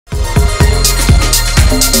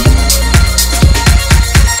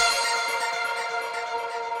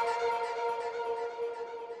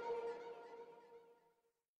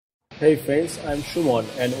Hey friends, I'm Shumon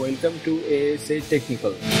and welcome to ASA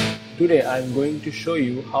Technical. Today I'm going to show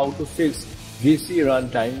you how to fix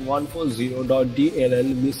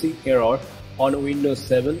VCRUNTIME140.dll missing error on Windows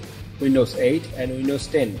 7, Windows 8 and Windows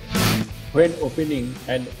 10. When opening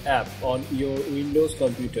an app on your Windows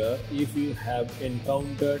computer, if you have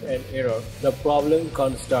encountered an error, the problem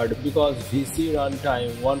can start because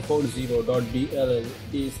VCRUNTIME140.dll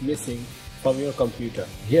is missing from your computer.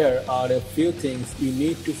 Here are a few things you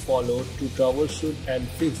need to follow to troubleshoot and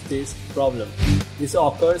fix this problem. This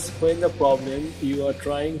occurs when the problem you are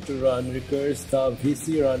trying to run requires the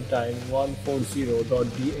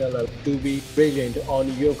VCRUNTIME140.dll to be present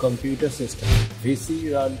on your computer system.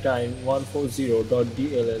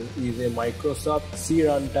 VCRUNTIME140.dll is a Microsoft C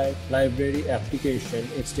runtime library application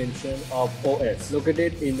extension of OS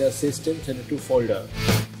located in the System32 folder.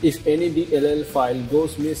 If any DLL file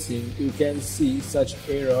goes missing, you can see such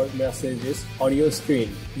error messages on your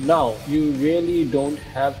screen. Now, you really don't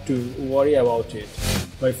have to worry about it.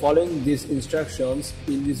 By following these instructions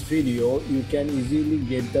in this video, you can easily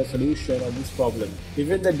get the solution of this problem.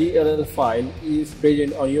 Even the DLL file is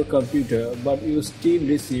present on your computer, but you still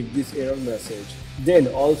receive this error message. Then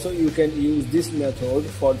also you can use this method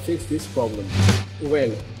for fix this problem.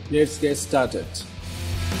 Well, let's get started.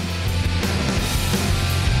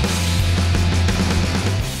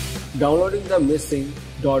 Downloading the missing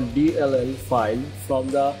 .dll file from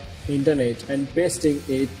the internet and pasting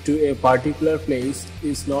it to a particular place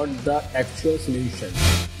is not the actual solution.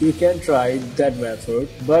 You can try that method,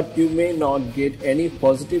 but you may not get any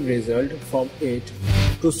positive result from it.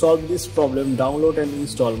 To solve this problem, download and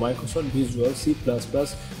install Microsoft Visual C++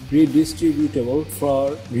 redistributable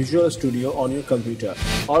for Visual Studio on your computer.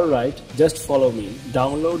 Alright, just follow me.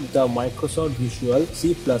 Download the Microsoft Visual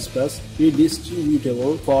C++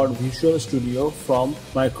 redistributable for Visual Studio from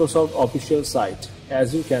Microsoft official site,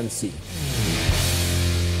 as you can see.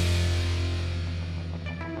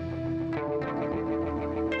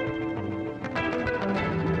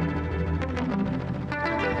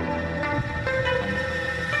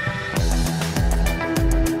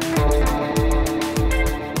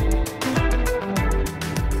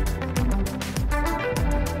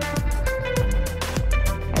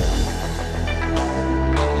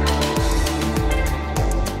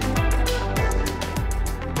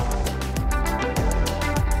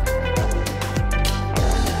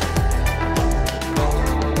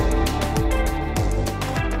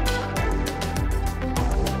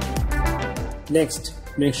 Next,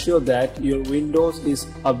 make sure that your Windows is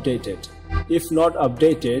updated. If not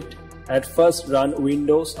updated, at first run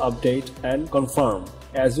Windows Update and confirm,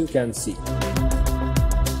 as you can see.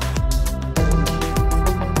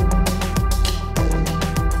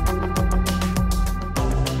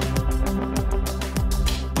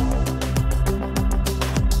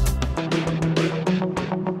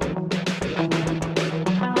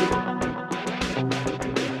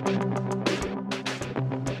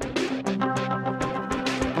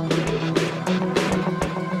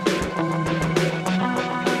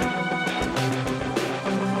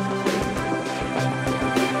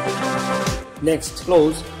 Next,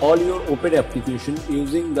 close all your open application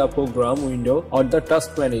using the program window or the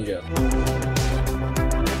task manager.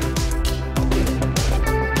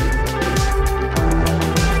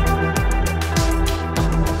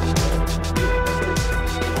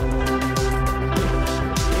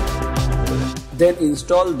 Then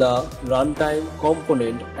install the runtime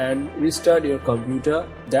component and restart your computer.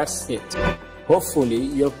 That's it. Hopefully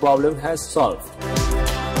your problem has solved.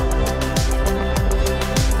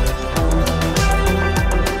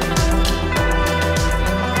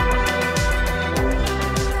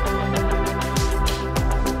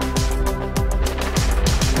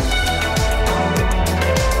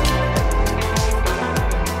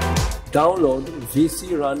 Download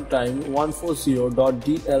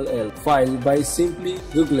VCRUNTIME140.dll file by simply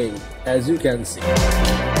googling, as you can see.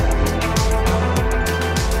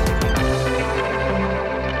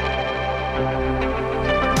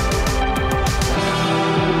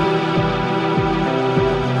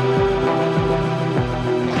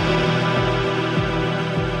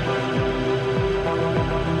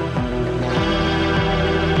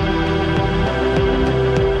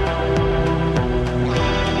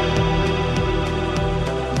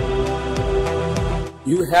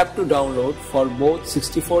 You have to download for both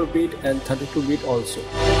 64-bit and 32-bit also.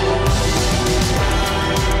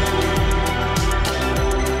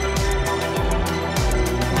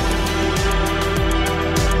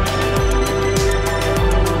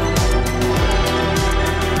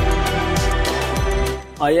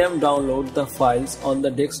 I am download the files on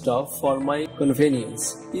the desktop for my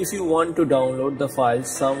convenience. If you want to download the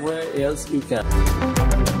files somewhere else, you can.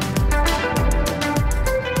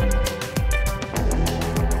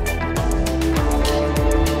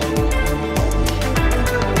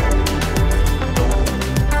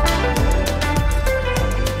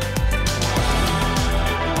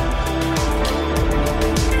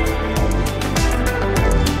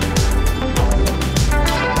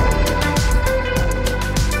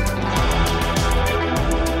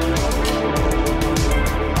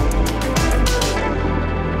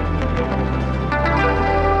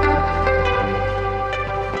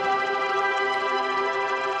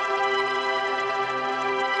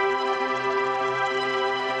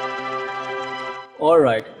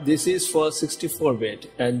 Alright, this is for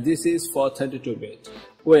 64-bit and this is for 32-bit.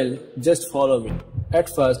 Well, just follow me.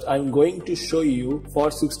 At first, I'm going to show you for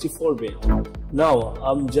 64-bit. Now,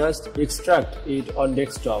 I'm just extract it on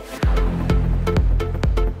desktop.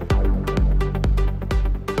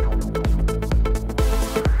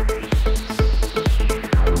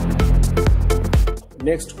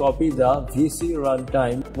 Next, copy the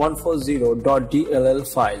VCRUNTIME140.dll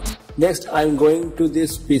file. Next, I'm going to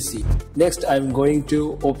this PC. Next, I'm going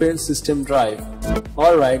to open system drive.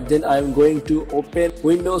 Alright, then I'm going to open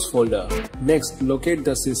Windows folder. Next, locate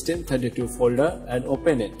the system32 folder and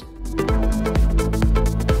open it.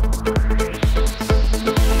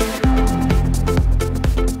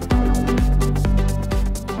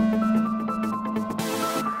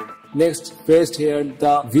 Next, paste here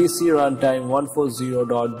the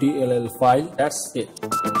VCRUNTIME140.dll file. That's it.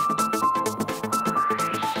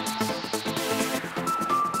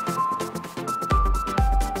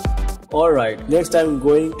 Alright, next I'm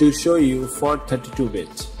going to show you for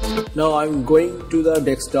 32-bit. Now I'm going to the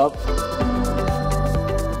desktop.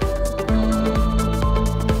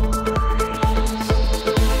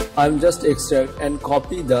 I'm just extract and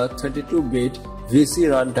copy the 32-bit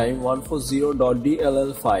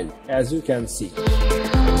VCRUNTIME140.dll file, as you can see.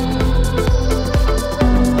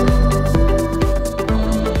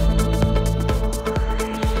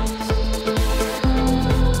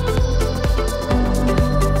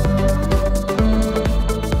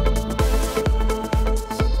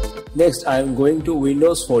 Next, I am going to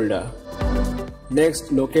Windows folder. Next,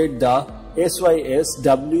 locate the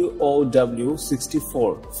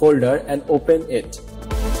SYSWOW64 folder and open it.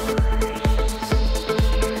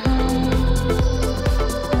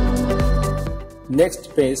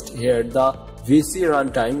 Next, paste here the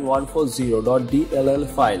VCRUNTIME140.dll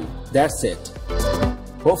file. That's it.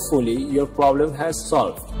 Hopefully, your problem has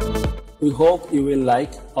solved. We hope you will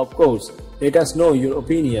like. Of course, let us know your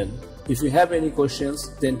opinion. If you have any questions,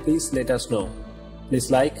 then please let us know. Please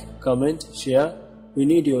like, comment, share. We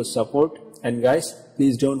need your support. And guys,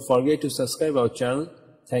 please don't forget to subscribe our channel.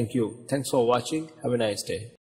 Thank you. Thanks for watching. Have a nice day.